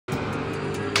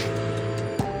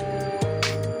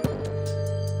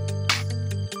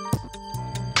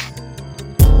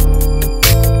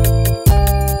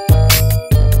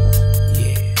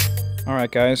Alright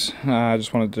guys, I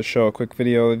just wanted to show a quick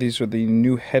video. These are the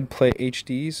new Headplay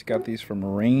HDs. Got these from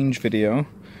Range Video.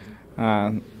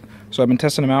 So I've been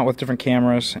testing them out with different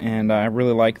cameras, and I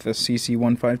really like the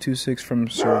CC1526 from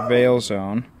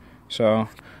Surveilzone. So I'm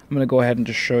going to go ahead and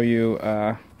just show you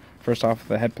first off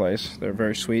the Headplays. They're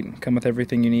very sweet. Come with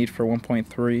everything you need for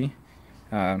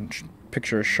 1.3.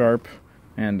 Picture is sharp,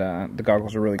 and the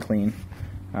goggles are really clean.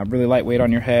 Really lightweight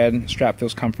on your head, strap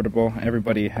feels comfortable.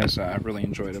 Everybody has really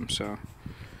enjoyed them.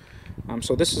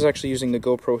 So this is actually using the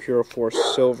Gopro Hero4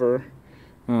 Silver.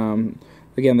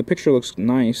 Again, the picture looks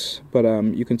nice, but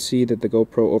you can see that the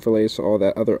GoPro overlays all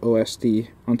that other OSD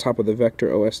on top of the vector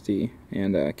OSD,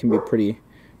 and can be pretty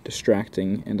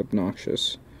distracting and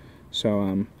obnoxious.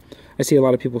 So I see a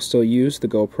lot of people still use the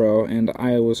GoPro, and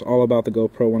I was all about the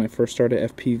GoPro when I first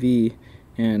started FPV,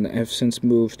 and have since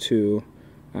moved to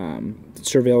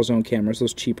surveilzone cameras,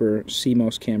 those cheaper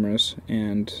CMOS cameras,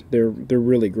 and they're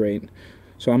really great.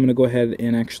 So I'm going to go ahead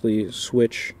and actually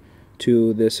switch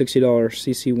to the $60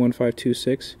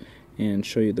 CC1526 and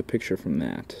show you the picture from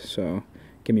that. So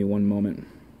give me one moment.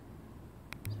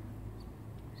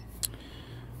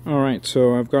 Alright,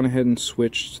 so I've gone ahead and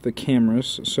switched the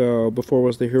cameras. So before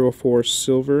was the Hero4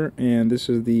 Silver, and this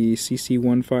is the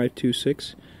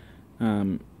CC1526.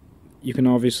 You can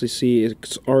obviously see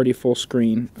it's already full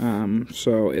screen,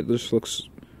 so it just looks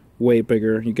way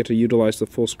bigger. You get to utilize the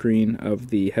full screen of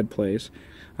the Headplays.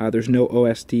 There's no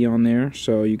OSD on there,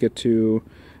 so you get to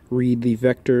read the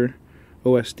vector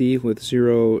OSD with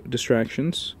 0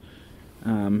 distractions,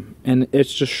 and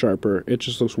it's just sharper. It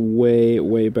just looks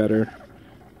way better.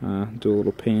 Do a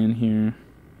little pan here.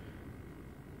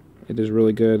 It is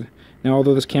really good. Now,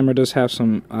 although this camera does have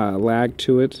some lag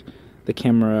to it, the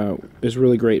camera is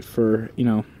really great for, you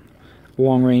know,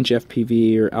 long-range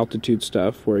FPV or altitude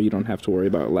stuff where you don't have to worry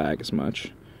about lag as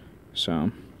much.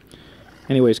 So,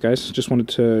 anyways, guys, just wanted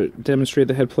to demonstrate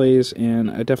the Headplays,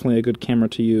 and definitely a good camera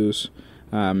to use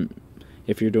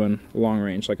if you're doing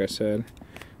long-range, like I said.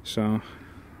 So,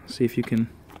 see if you can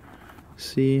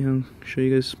see. I'll show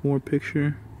you guys more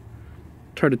picture.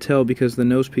 It's hard to tell because the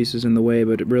nose piece is in the way,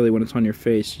 but really when it's on your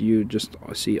face, you just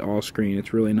see all screen.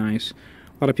 It's really nice.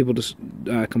 A lot of people just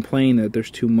complain that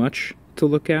there's too much to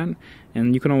look at,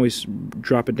 and you can always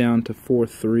drop it down to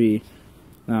 4:3.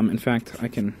 In fact, I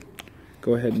can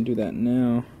go ahead and do that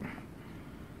now.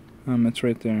 It's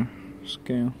right there.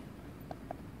 Scale.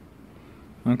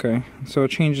 Okay, so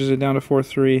it changes it down to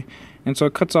 4:3, and so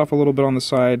it cuts off a little bit on the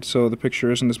side, so the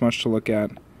picture isn't as much to look at.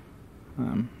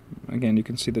 Again, you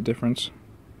can see the difference.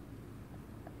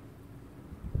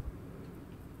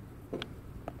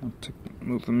 I'll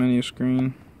move the menu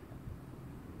screen.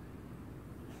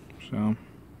 So,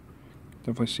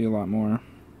 definitely see a lot more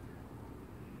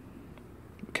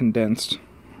condensed.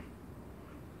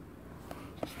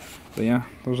 But yeah,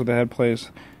 those are the Headplays.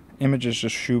 Image is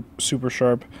just super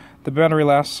sharp. The battery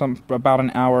lasts about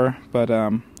an hour, but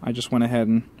I just went ahead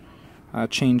and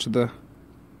changed the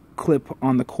clip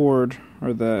on the cord,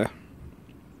 or the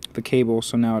cable,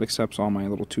 so now it accepts all my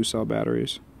little 2-cell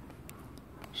batteries.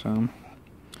 So,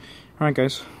 alright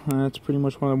guys, that's pretty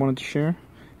much what I wanted to share.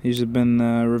 These have been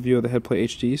a review of the Headplay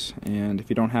HDs, and if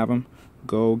you don't have them,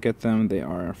 go get them. They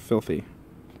are filthy.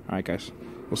 Alright guys,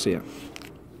 we'll see ya.